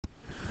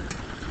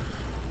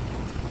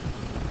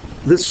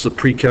this is a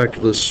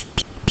pre-calculus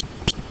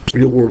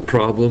real-world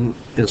problem,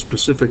 and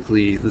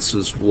specifically this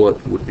is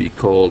what would be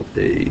called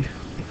a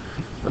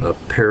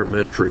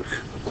parametric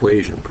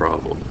equation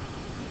problem.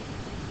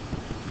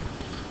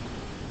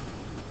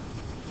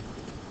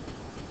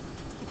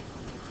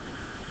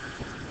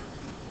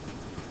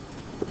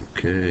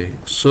 Okay,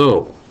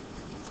 so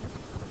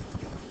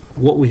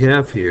what we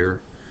have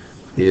here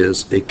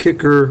is a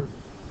kicker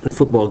in a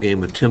football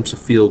game attempts a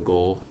field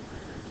goal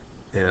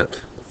at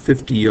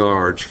 50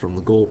 yards from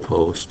the goal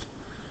post.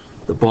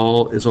 The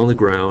ball is on the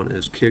ground and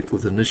is kicked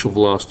with an initial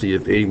velocity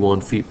of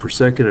 81 feet per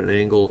second at an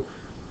angle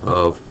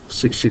of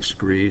 66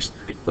 degrees.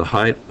 The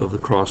height of the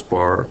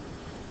crossbar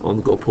on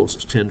the goalpost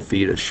is 10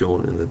 feet as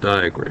shown in the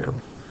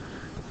diagram.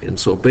 And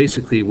so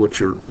basically what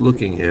you're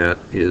looking at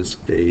is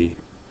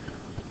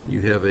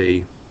you have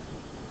a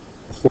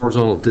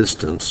horizontal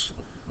distance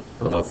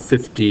of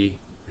 50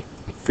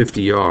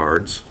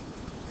 yards,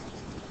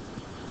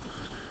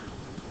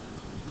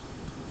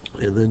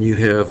 and then you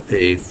have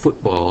a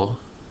football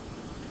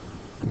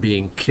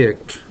being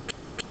kicked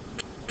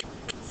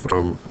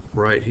from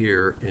right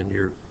here, and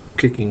you're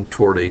kicking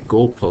toward a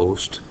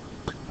goalpost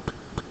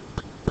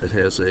that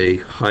has a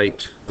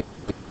height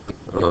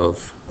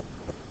of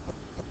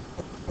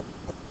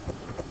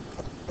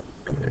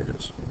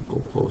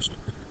goalpost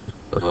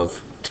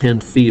of 10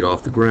 feet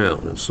off the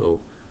ground. And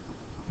so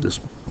this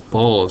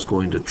ball is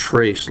going to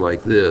trace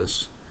like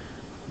this,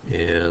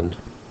 and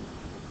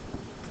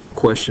the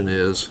question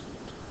is,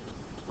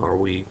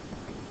 it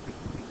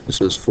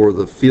says for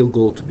the field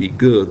goal to be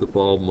good, the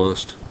ball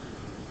must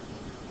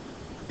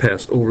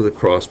pass over the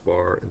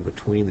crossbar and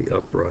between the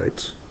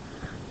uprights.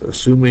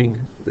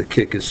 Assuming the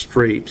kick is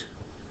straight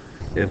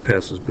and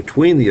passes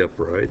between the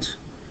uprights,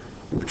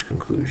 which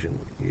conclusion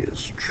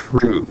is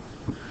true?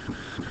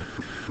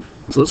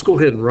 So let's go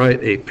ahead and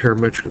write a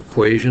parametric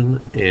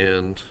equation,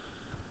 and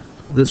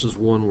this is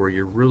one where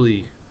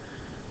you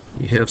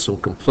have some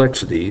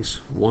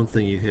complexities. One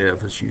thing you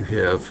have is you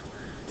have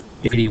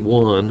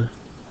 81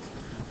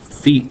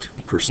 feet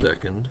per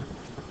second,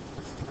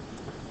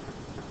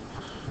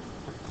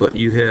 but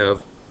you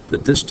have the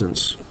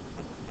distance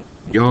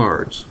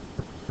yards.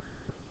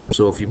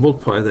 So if you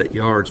multiply that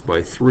yards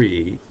by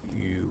 3,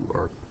 you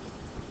are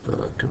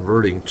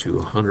converting to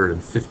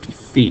 150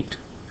 feet.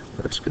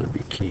 That's going to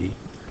be key.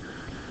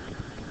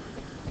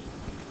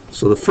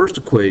 So the first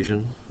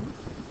equation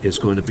is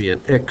going to be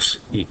an x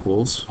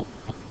equals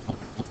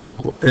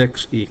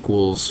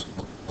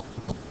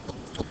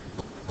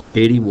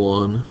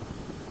 81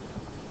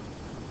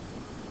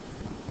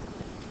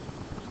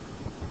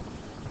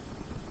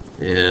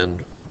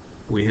 and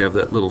we have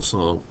that little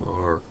song,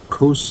 our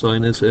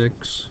cosine is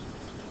x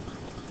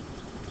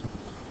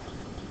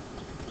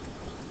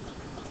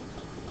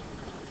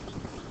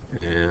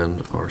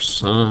and our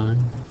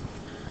sine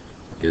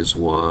is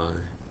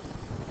y.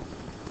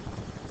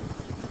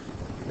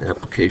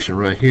 Application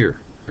right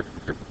here.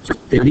 So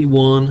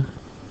 81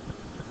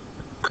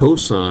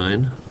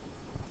 cosine,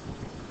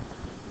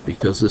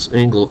 because this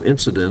angle of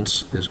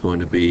incidence is going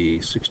to be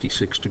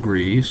 66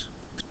 degrees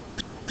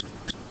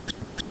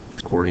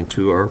according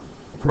to our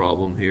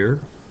problem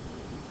here.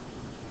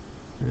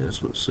 And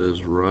that's what it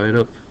says right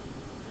up.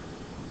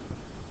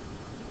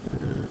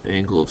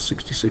 Angle of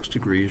 66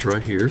 degrees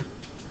right here.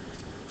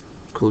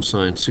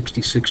 Cosine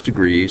 66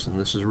 degrees, and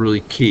this is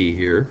really key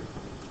here.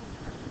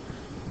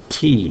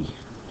 T.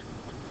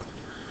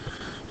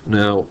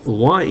 Now, the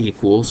y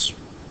equals,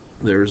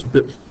 there's a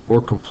bit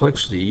more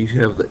complexity. You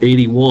have the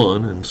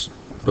 81,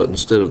 but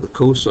instead of the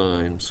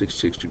cosine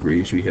 66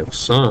 degrees, you have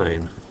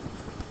sine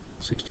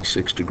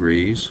 66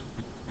 degrees.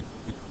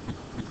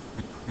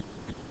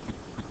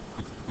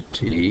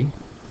 T.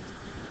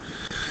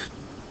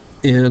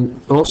 And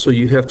also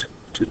you have to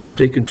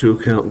take into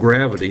account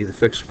gravity, the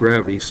effects of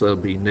gravity, so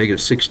that'll be negative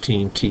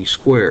 16t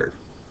squared.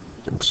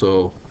 And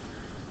so,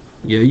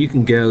 yeah, you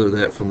can gather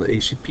that from the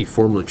ACP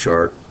formula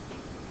chart,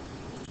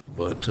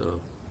 but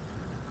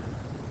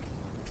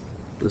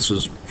this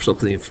is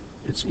something,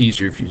 it's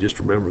easier if you just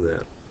remember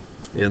that.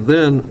 And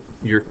then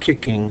you're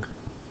kicking,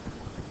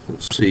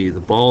 let's see, the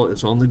ball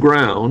is on the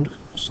ground,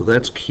 so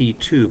that's key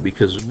too,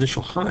 because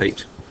initial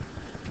height,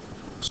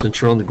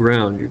 since you're on the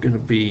ground, you're going to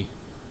be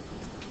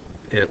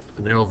at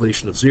an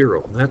elevation of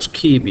 0. And that's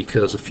key,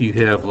 because if you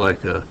have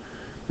if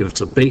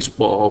it's a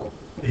baseball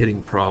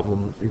hitting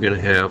problem, you're going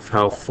to have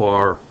how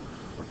far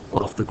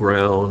off the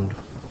ground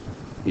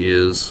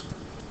is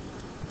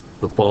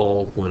the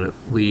ball when it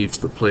leaves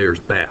the player's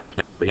bat,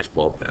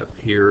 baseball bat.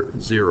 Here,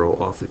 0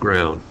 off the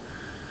ground.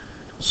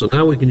 So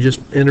now we can just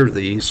enter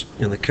these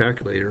in the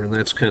calculator, and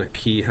that's kind of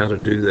key how to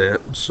do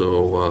that.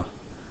 So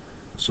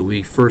so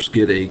we first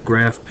get a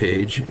graph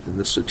page, and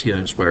this is a TI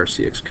Inspire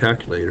CX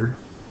calculator.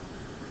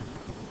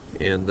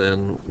 And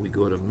then we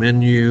go to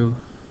menu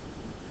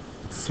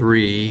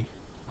 3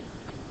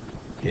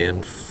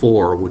 and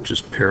 4, which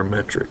is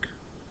parametric.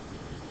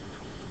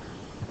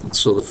 And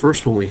so the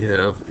first one we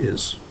have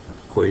is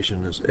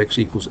equation is x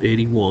equals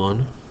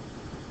 81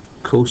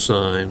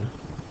 cosine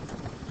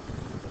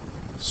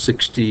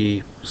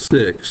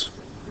 66,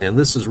 And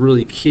this is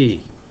really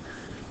key.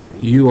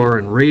 You are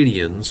in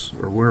radians,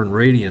 or we're in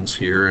radians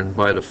here, and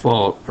by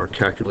default our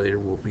calculator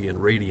will be in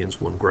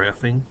radians when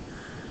graphing,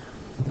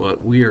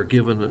 but we are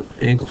given an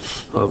angle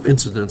of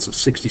incidence of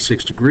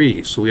 66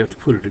 degrees, so we have to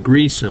put a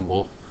degree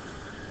symbol.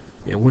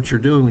 And what you're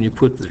doing when you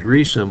put the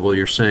degree symbol,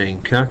 you're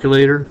saying,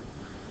 calculator,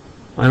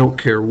 I don't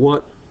care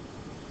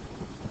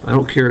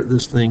if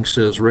this thing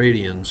says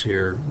radians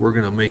here, we're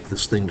going to make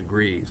this thing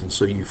degrees. And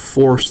so you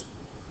force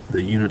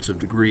the units of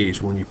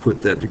degrees when you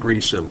put that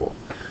degree symbol.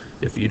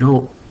 If you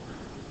don't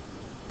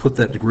put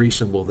that degree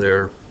symbol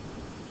there,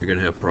 you're going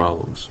to have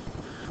problems.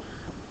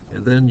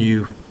 And then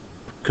you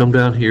come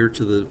down here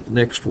to the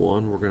next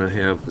one. We're going to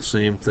have the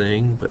same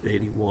thing, but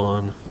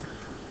 81,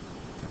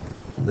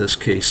 in this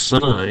case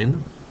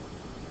sine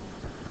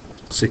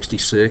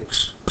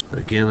 66,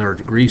 again our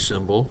degree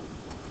symbol,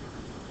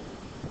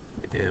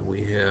 and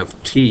we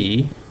have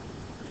t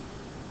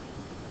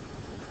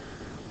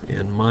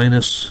and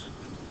minus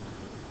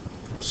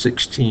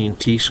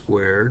 16t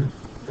squared.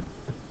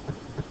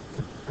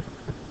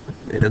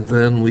 And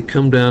then we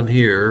come down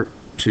here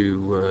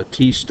to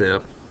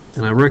t-step,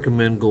 and I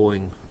recommend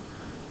going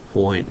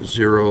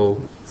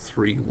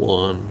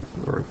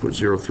 0.031, or I put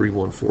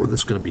 0.314.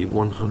 This is going to be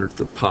 1/100th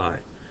of pi.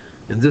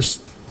 And this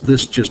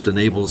just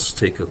enables us to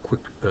take a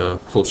quick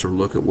closer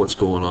look at what's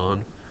going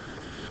on.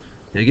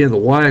 And again, the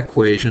y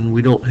equation,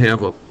 we don't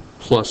have a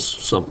plus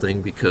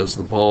something because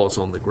the ball is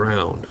on the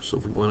ground. So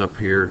if we went up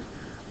here,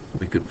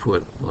 we could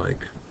put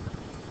like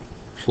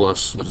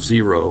plus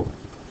 0,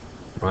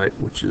 right,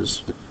 which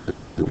is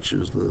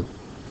the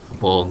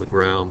ball on the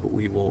ground, but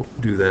we won't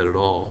do that at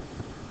all.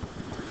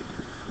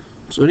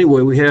 So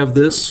anyway, we have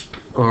this,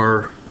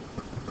 our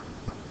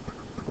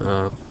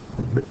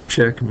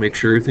check and make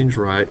sure everything's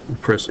right. We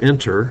press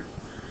enter,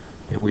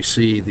 and we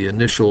see the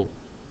initial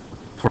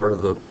part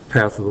of the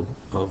path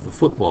of the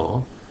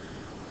football,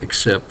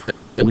 except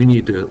we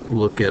need to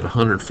look at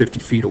 150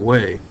 feet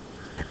away.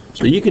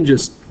 So you can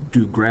just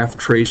do graph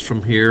trace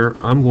from here.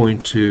 I'm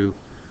going to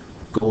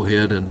go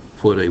ahead and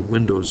put a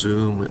window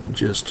zoom,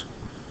 just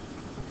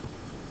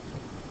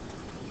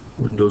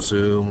window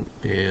zoom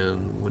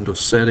and window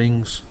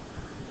settings,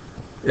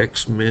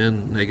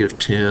 X-min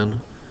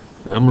 -10.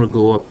 I'm going to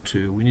go up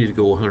to, we need to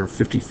go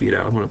 150 feet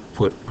out. I'm going to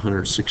put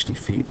 160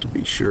 feet to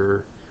be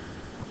sure.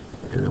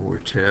 And then we're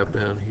tabbed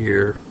down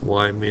here,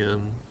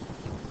 Y-min,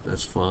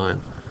 that's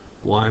fine.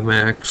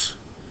 Y-max,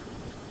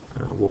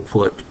 we'll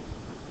put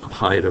a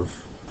height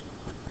of,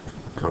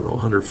 I don't know,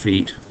 100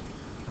 feet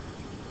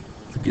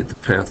to get the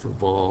path of the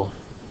ball.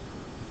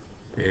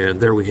 And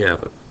there we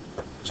have it.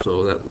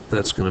 So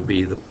that's going to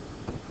be the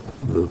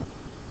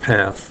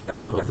path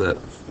of that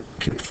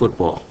kicked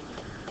football.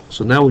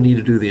 So now we need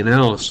to do the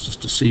analysis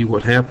to see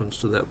what happens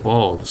to that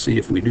ball, to see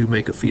if we do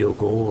make a field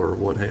goal or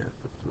what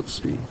happens. Let's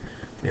see.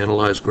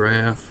 Analyze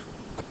graph.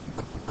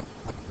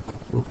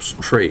 Oops,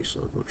 trace.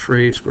 I'll go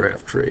trace,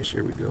 graph, trace.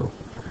 Here we go.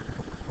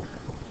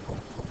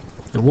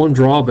 And one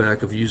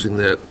drawback of using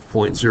that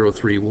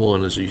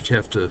 0.031 is you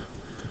have to,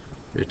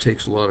 it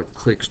takes a lot of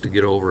clicks to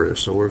get over it.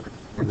 So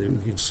we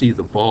can see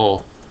the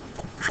ball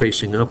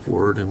tracing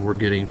upward, and we're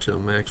getting to a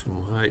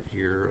maximum height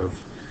here of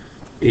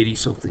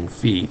 80-something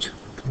feet.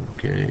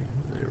 Okay,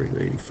 there we go,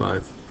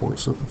 85 point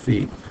something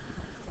feet.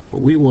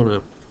 But we want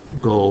to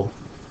go,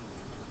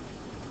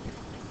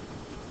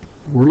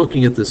 we're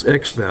looking at this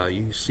X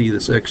value. You see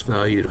this X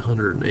value at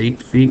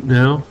 108 feet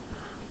now.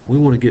 We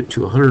want to get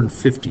to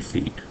 150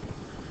 feet.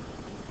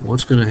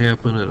 What's going to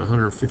happen at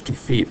 150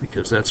 feet?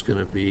 Because that's going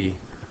to be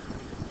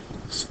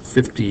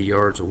 50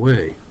 yards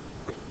away.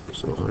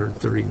 So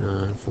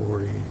 139,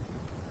 40.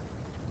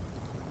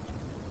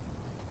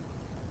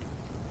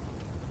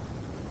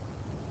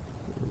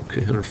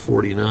 Okay,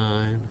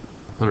 149,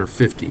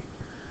 150.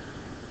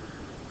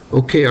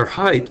 Okay, our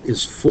height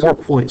is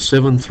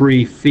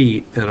 4.73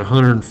 feet at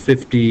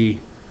 150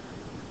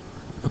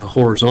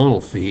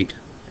 horizontal feet,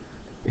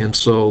 and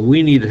so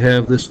we need to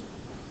have this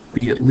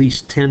be at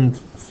least 10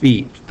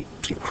 feet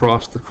to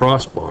cross the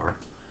crossbar.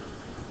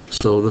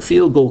 So the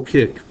field goal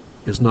kick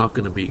is not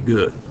going to be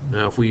good.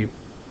 Now, if we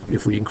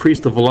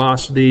increase the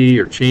velocity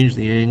or change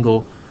the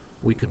angle,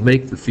 we can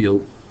make the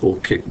field goal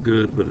kick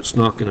good, but it's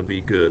not going to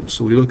be good.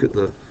 So we look at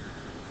the,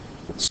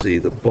 let's see,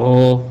 the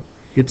ball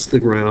hits the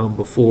ground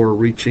before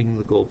reaching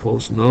the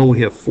goalpost. No,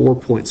 we have 4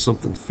 point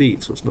something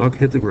feet, so it's not going to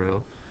hit the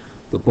ground.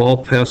 The ball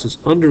passes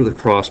under the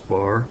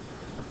crossbar,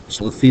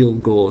 so the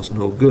field goal is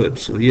no good.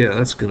 So yeah,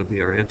 that's going to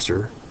be our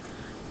answer.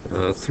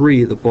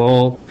 3, the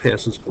ball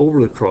passes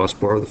over the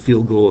crossbar, the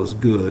field goal is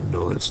good.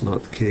 No, that's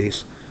not the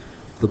case.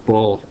 The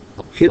ball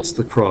hits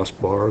the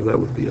crossbar, that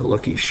would be a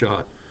lucky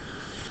shot.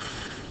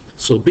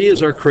 So B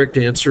is our correct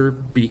answer,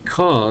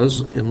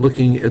 because in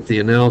looking at the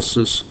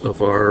analysis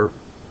of our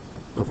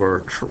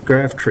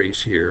graph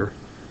trace here,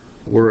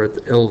 we're at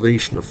the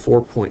elevation of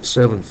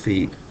 4.7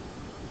 feet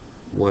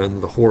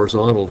when the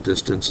horizontal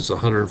distance is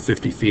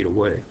 150 feet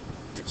away.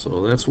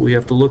 So that's what we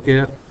have to look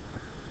at.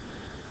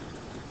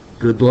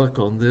 Good luck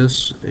on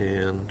this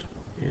and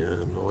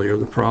all your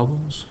other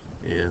problems,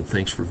 and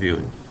thanks for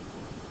viewing.